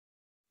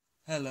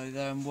Hello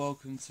there and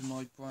welcome to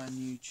my brand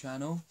new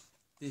channel.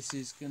 This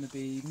is going to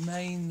be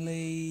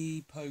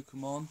mainly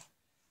Pokemon,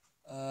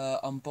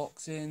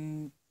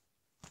 unboxing,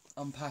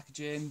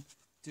 unpackaging,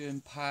 doing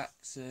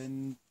packs,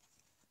 and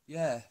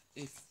yeah,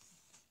 if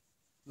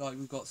like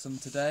we've got some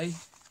today.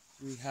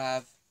 We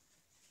have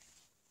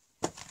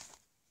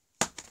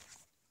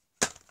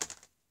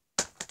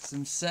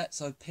some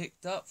sets I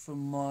picked up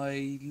from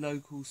my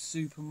local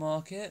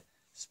supermarket,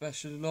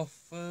 special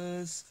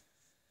offers.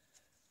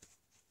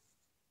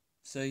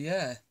 So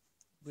yeah,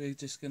 we're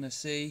just gonna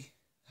see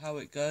how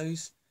it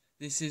goes.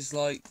 This is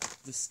like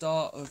the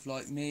start of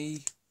like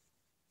me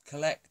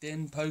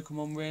collecting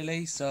Pokemon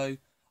really, so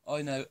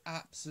I know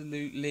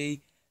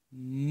absolutely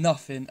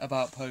nothing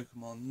about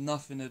Pokemon,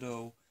 nothing at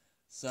all.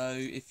 So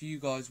if you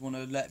guys want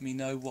to let me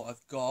know what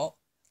I've got,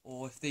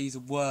 or if these are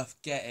worth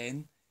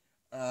getting,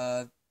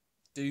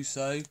 do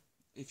so.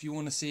 If you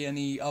want to see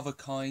any other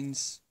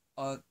kinds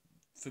for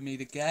me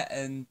to get,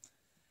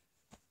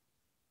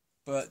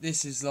 but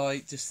this is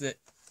like just the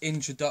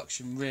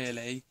introduction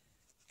really,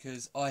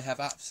 because I have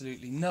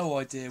absolutely no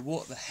idea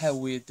what the hell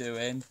we're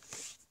doing.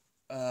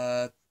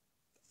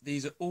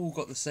 These are all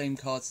got the same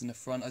cards in the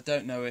front. I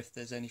don't know if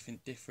there's anything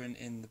different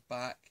in the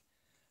back,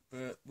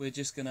 but we're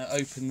just going to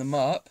open them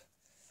up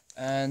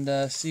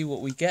and see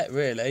what we get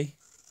really,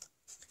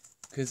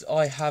 because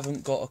I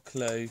haven't got a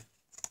clue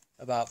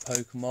about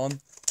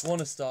Pokemon. I want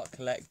to start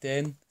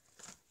collecting,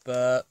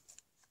 but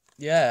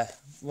yeah,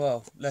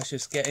 well, let's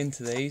just get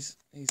into these.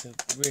 These are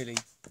really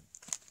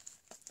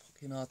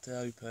fucking hard to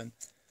open.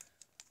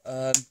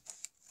 But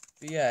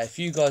yeah, if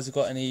you guys have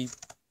got any,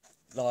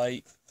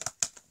 like,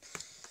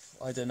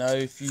 I don't know,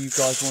 if you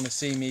guys want to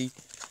see me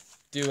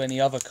do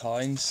any other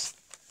kinds,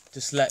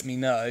 just let me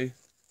know.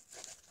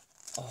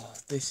 Oh,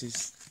 this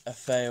is a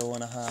fail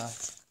and a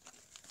half.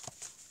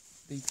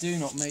 They do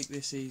not make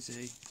this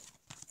easy.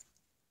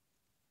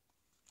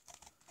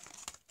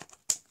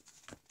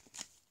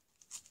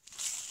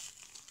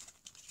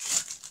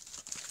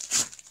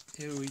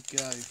 Here we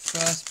go,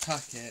 first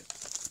packet.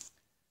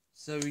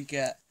 So we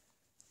get,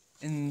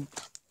 in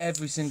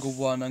every single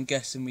one, I'm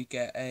guessing we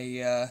get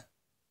a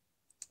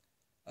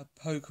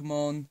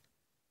Pokemon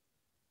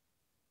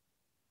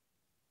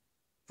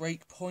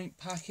Breakpoint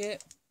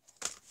packet.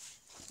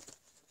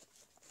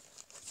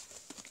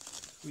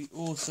 We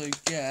also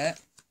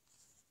get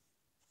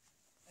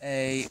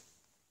a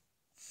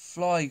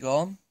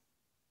Flygon,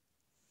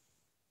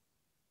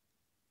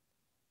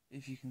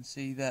 if you can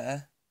see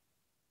there.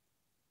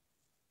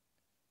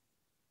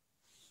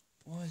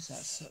 Why is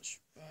that such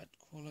bad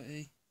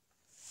quality?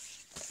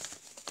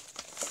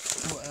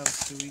 What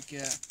else do we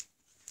get?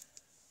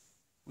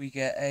 We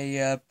get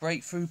a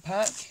breakthrough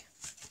pack.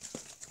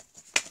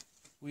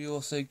 We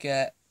also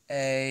get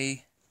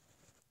a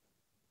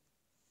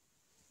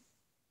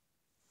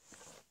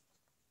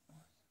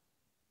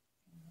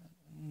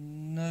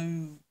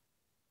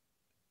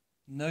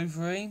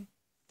Novarine.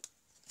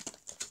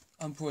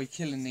 I'm probably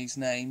killing these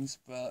names,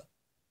 but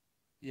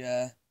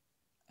yeah.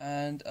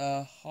 And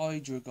a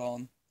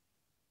Hydreigon.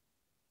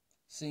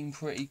 Seem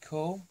pretty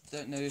cool.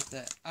 Don't know if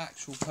they're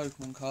actual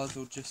Pokemon cards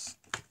or just...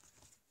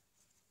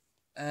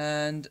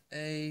 And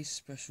a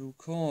special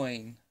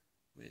coin,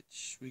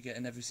 which we get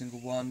in every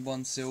single one.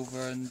 One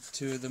silver and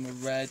two of them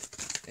are red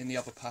in the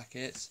other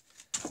packets.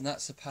 And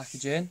that's the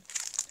packaging.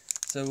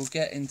 So we'll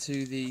get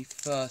into the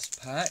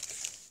first pack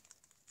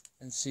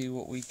and see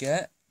what we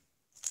get.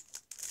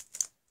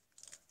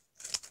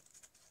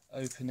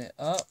 Open it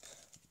up.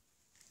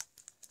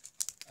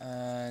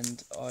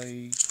 And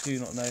I do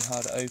not know how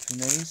to open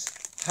these.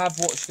 Have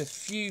watched a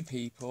few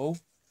people.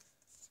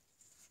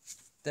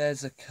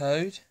 There's a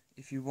code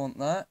if you want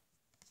that.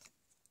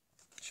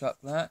 Chuck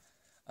that.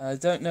 I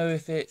don't know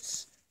if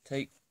it's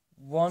take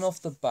one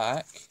off the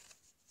back,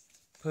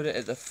 put it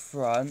at the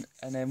front,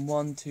 and then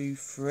 1, 2,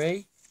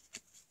 3.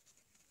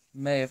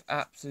 May have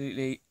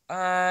absolutely...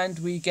 And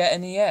we get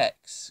an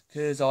EX,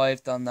 because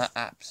I've done that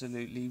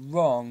absolutely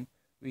wrong.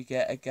 We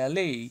get a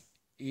Gali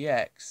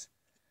EX,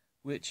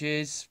 which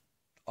is...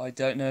 I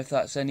don't know if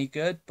that's any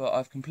good, but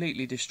I've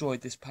completely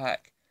destroyed this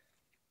pack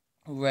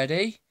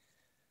already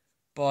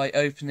by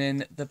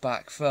opening the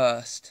back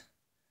first.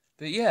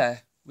 But yeah,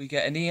 we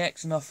get an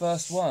EX in our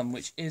first one,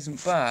 which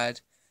isn't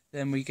bad.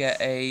 Then we get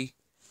a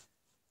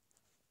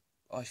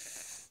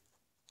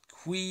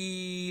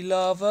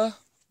Quilava,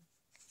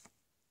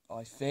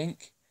 I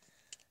think,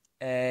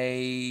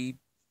 a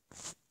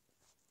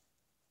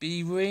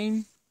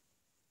Beream,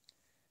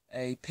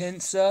 a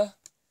Pinsir,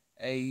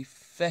 a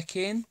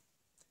Feckin,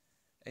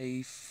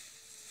 a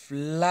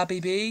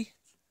Flabébé,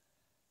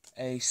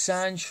 a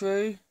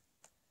Sandshrew,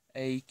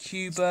 a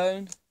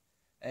Cubone,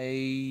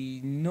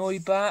 a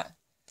Noibat,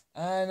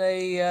 and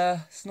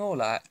a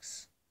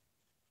Snorlax.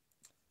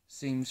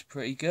 Seems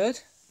pretty good.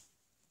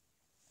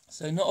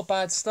 So not a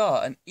bad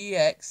start. An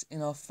EX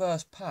in our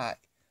first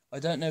pack. I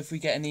don't know if we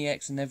get an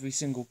EX in every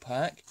single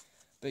pack,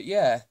 but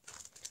yeah.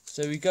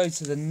 So we go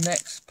to the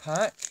next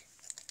pack.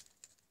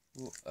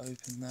 We'll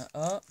open that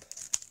up.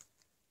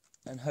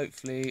 and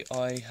hopefully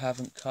I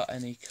haven't cut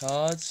any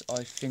cards.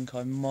 I think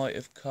I might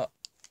have cut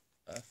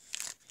a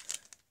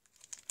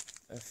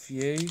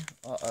few.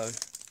 Uh-oh.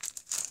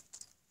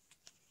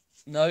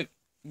 Nope,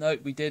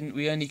 we didn't.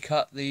 We only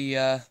cut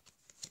the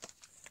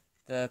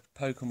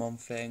Pokemon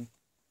thing,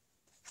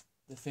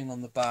 the thing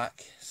on the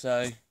back.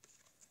 So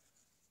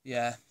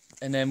yeah,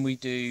 and then we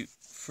do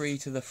 3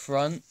 to the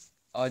front.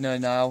 I know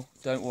now,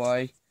 don't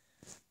worry.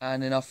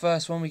 And in our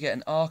first one we get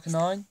an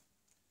Arcanine,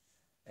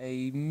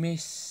 a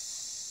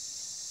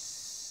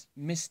Misty's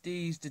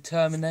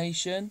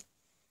Determination,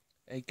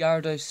 a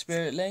Gyarados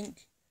Spirit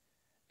Link,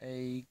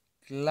 a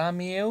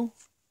Glameow,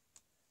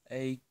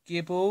 a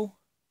Gibble,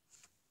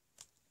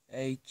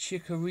 a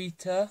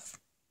Chikorita,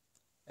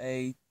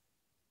 a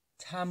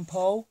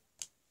Tampole,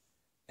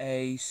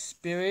 a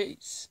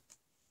Spirits,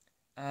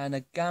 and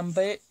a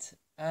Gambit,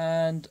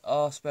 and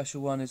our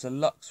special one is a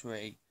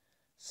Luxray.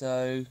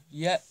 So,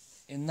 yep,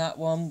 in that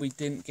one we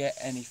didn't get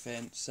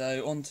anything.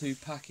 So, on to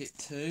packet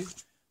 2.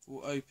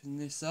 We'll open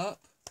this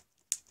up.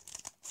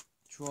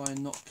 Try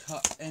and not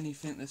cut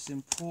anything that's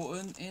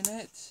important in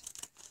it.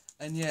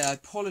 And yeah, I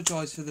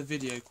apologise for the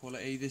video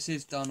quality. This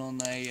is done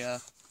on a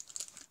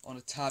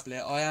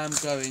tablet. I am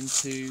going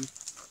to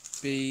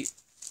be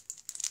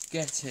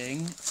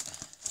getting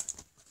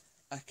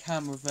a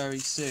camera very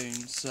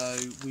soon, so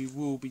we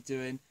will be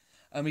doing,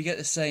 and we get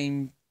the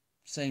same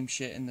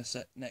shit in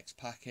the next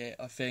packet.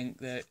 I think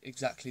they're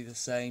exactly the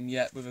same,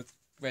 yet with a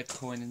red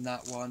coin in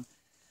that one.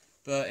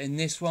 But in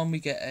this one we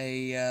get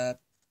a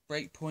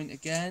breakpoint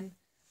again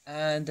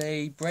and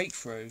a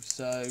breakthrough,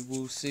 so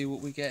we'll see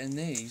what we get in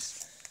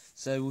these.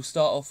 So we'll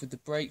start off with the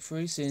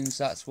breakthrough, since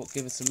that's what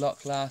gave us the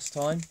luck last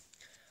time.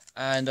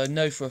 And I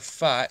know for a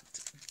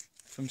fact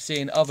from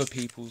seeing other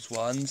people's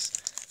ones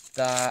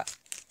that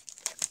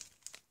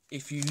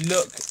if you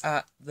look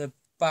at the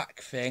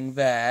back thing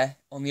there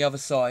on the other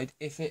side,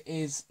 if it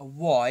is a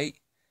white,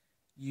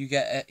 you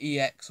get an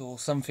EX or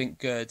something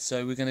good.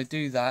 So we're going to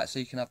do that so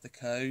you can have the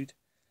code.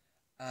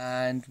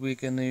 And we're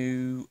going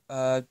to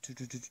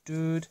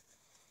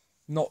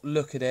not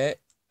look at it.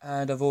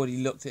 And I've already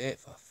looked at it,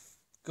 for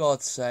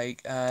God's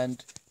sake.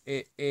 And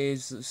it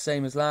is the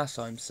same as last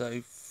time.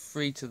 So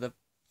 3 to the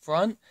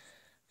front.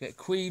 Get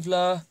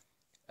Queevler,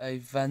 a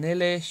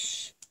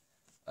Vanillish,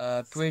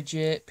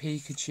 Bridget,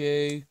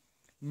 Pikachu,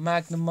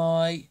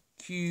 Magnemite,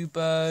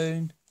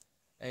 Cubone,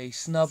 a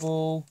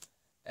Snubble,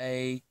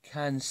 a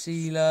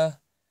Cancela,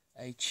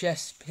 a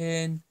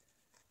Chespin,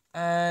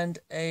 and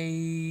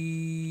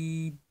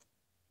a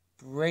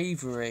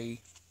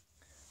Bravery.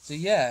 So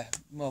yeah,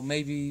 well,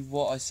 maybe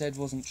what I said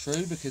wasn't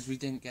true because we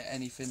didn't get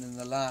anything in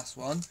the last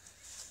one,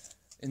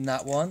 in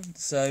that one.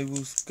 So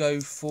we'll go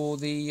for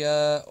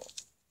the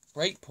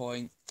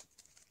breakpoint,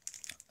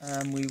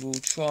 and we will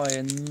try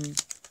and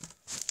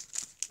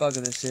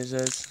bugger the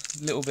scissors,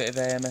 a little bit of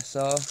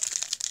AMSR,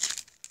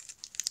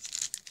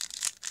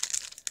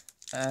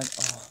 and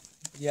oh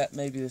yeah,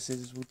 maybe the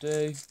scissors will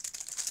do.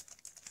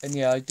 And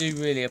yeah, I do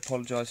really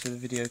apologise for the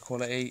video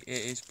quality.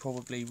 It is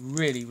probably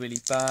really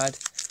bad,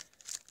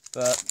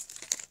 but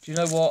do you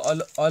know what,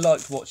 I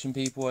liked watching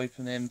people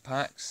opening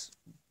packets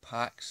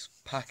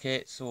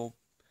or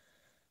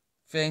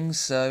things,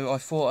 so I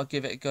thought I'd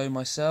give it a go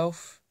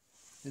myself.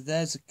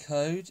 There's a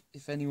code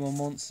if anyone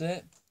wants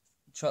it.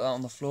 Chuck that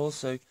on the floor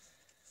so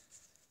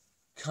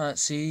can't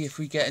see if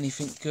we get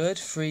anything good.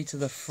 3 to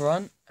the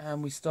front,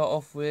 and we start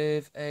off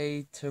with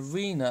a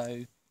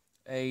Torino,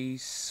 a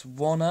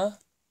Swanna,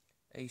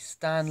 a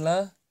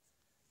Stanler,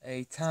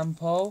 a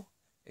Tampole,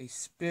 a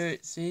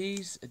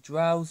Spiritsies, a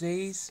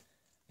Drowsies,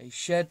 a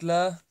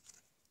Shedler,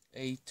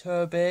 a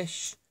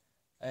Turbish,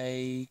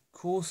 a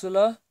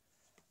Corsola,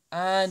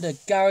 and a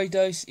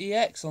Gyarados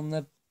EX in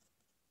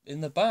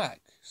the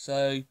back.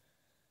 So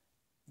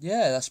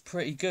yeah, that's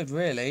pretty good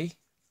really.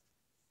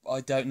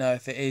 I don't know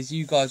if it is.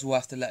 You guys will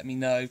have to let me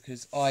know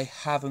because I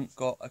haven't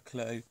got a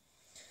clue.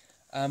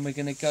 And we're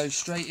going to go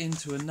straight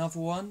into another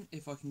one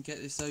if I can get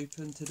this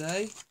open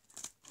today.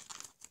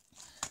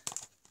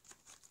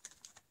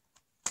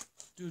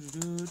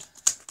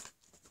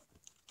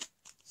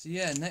 So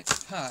yeah,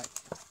 next pack.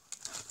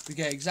 We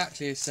get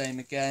exactly the same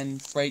again.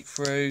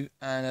 Breakthrough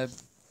and a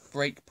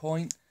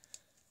breakpoint.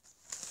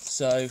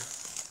 So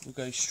we'll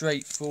go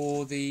straight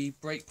for the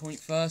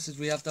breakpoint first, as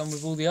we have done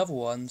with all the other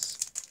ones.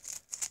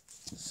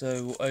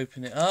 So we'll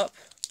open it up,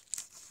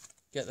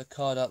 get the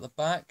card out the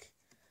back,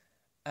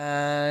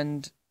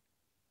 and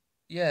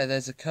yeah,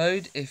 there's a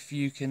code if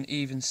you can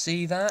even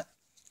see that,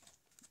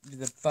 with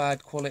the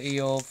bad quality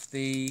of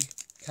the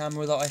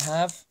camera that I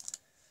have.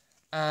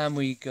 And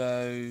we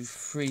go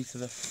 3 to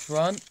the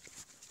front.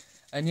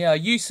 And yeah, I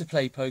used to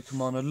play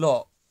Pokemon a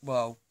lot,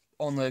 well,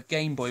 on the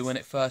Game Boy when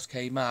it first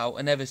came out,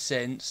 and ever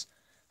since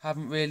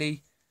haven't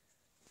really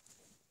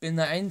been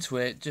that into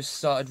it. Just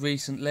started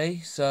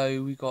recently.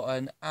 So we got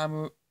an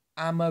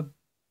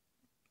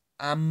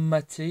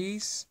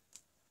Amatisse,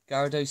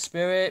 Gyarados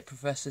Spirit,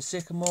 Professor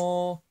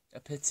Sycamore, a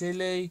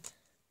Petilli,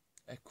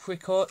 a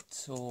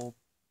Cricket or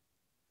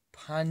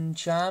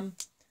Pancham,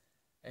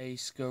 a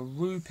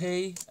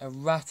Skorupi, a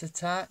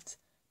Ratatat,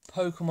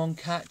 Pokemon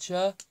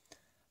Catcher,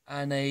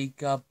 and a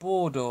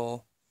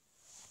Garbodor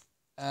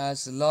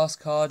as the last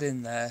card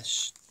in there.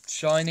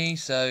 Shiny,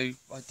 so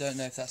I don't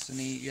know if that's an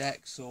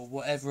EX or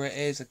whatever it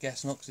is. I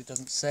guess not, because it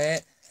doesn't say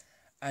it.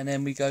 And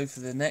then we go for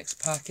the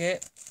next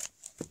packet.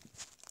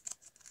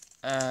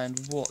 And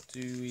what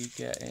do we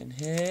get in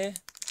here?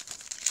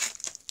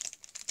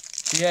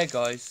 So yeah,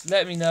 guys,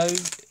 let me know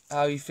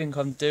how you think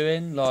I'm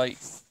doing, like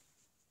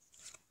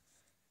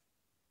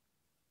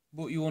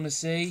what you want to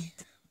see.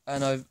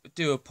 And I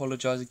do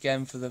apologise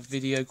again for the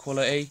video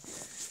quality,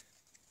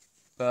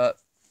 but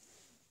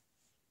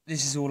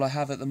this is all I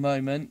have at the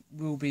moment.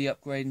 We'll be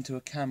upgrading to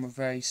a camera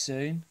very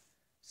soon.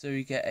 So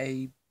we get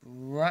a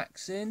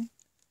Braxin,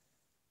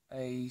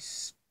 a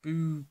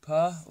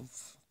Spooper,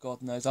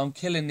 God knows, I'm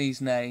killing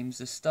these names,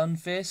 a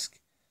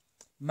Stunfisk,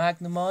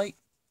 Magnemite,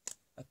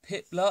 a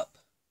Piplup,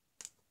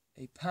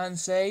 a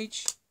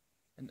Pansage,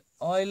 an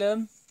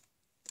Ilum,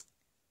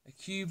 a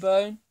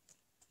Cubone,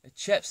 a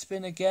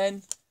Chepspin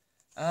again,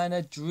 and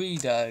a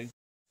Dreedo.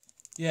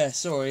 Yeah,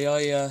 sorry,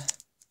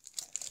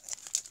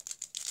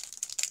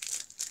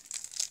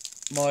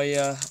 my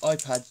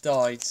iPad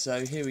died,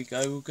 so here we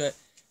go.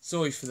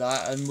 Sorry for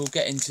that, and we'll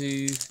get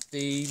into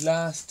the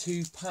last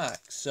two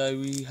packs. So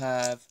we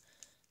have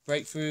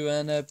Breakthrough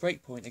and a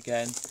Breakpoint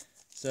again.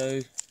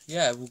 So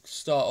yeah, we'll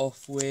start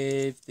off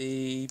with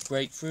the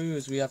Breakthrough,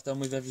 as we have done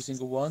with every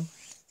single one.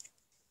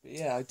 But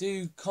yeah, I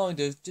do kind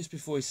of, just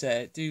before I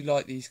say it, do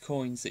like these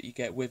coins that you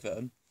get with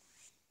them.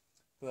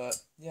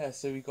 But yeah,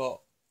 so we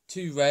got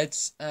 2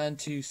 reds and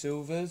 2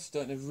 silvers.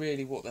 Don't know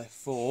really what they're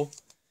for,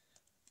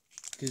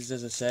 because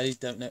as I say,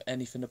 don't know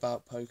anything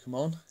about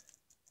Pokemon.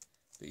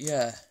 But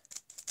yeah,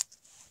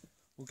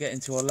 we'll get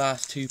into our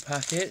last 2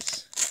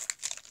 packets.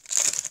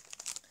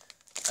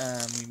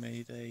 And we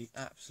made an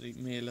absolute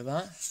meal of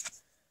that.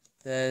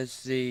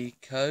 There's the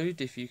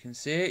code, if you can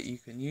see it, you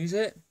can use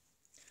it.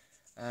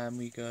 And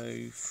we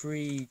go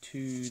 3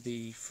 to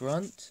the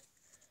front.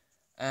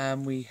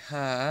 And we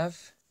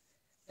have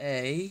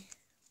a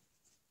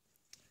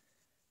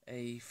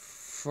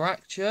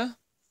Fracture,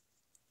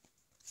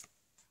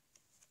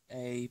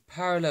 a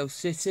Parallel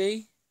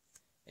City,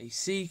 a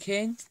Sea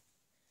King,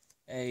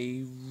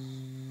 a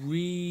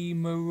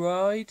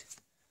Remoraid,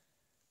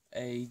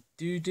 a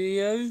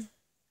Dudio,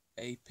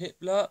 a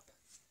Piplup,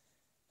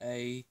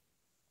 a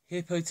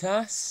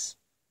Hippotas,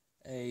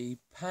 a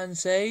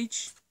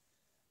Pansage,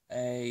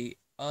 a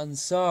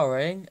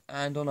Unsaring,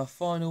 and on our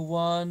final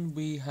one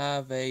we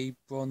have a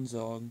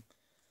Bronzong.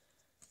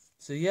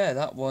 So yeah,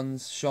 that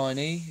one's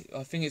shiny.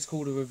 I think it's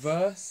called a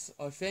reverse,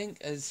 I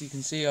think. As you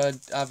can see, I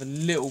have a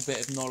little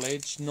bit of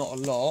knowledge, not a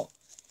lot.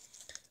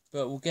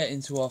 But we'll get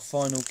into our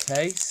final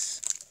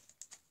case.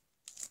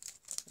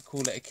 We'll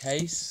call it a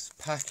case,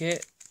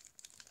 packet.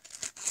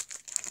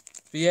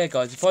 But yeah,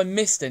 guys, if I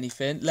missed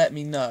anything, let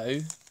me know.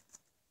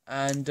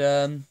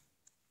 And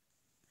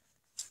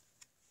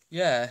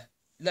yeah,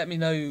 let me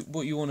know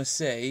what you want to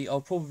see. I'll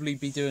probably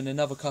be doing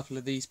another couple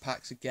of these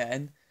packs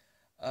again.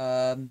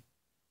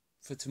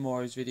 For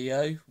tomorrow's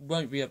video.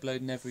 Won't be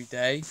uploading every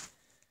day.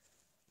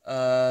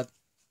 But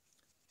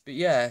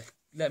yeah,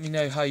 let me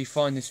know how you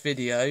find this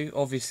video.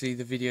 Obviously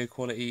the video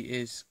quality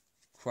is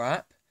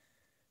crap,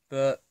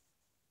 but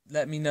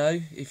let me know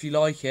if you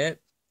like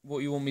it, what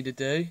you want me to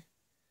do.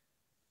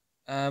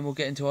 And we'll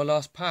get into our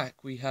last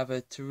pack. We have a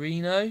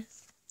Trainer,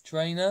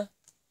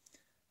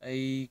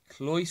 a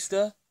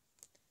Cloyster,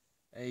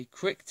 a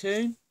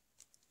Cricktoon,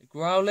 a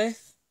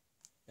Growlithe,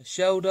 a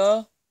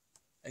Sheldar,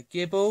 a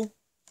Gibble,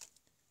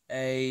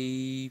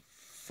 a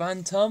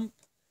Phantump,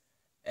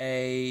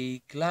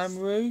 a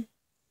Glamroo,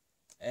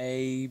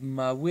 a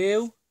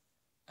Mawile,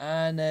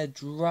 and a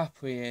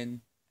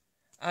Drapion.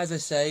 As I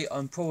say,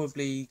 I'm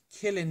probably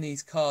killing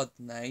these card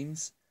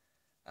names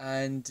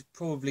and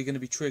probably going to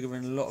be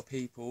triggering a lot of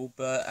people,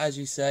 but as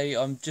you say,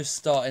 I'm just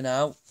starting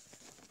out.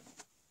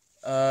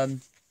 But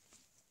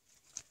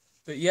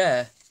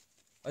yeah,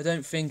 I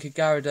don't think a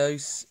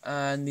Gyarados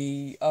and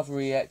the other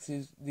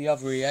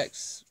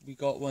EX we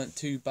got weren't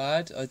too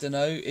bad. I don't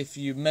know if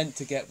you meant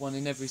to get one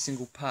in every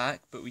single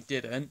pack, but we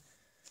didn't.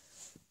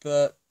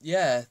 But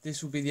yeah,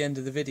 this will be the end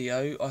of the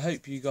video. I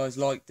hope you guys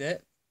liked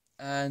it,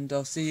 and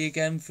I'll see you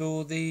again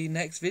for the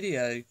next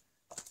video.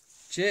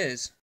 Cheers.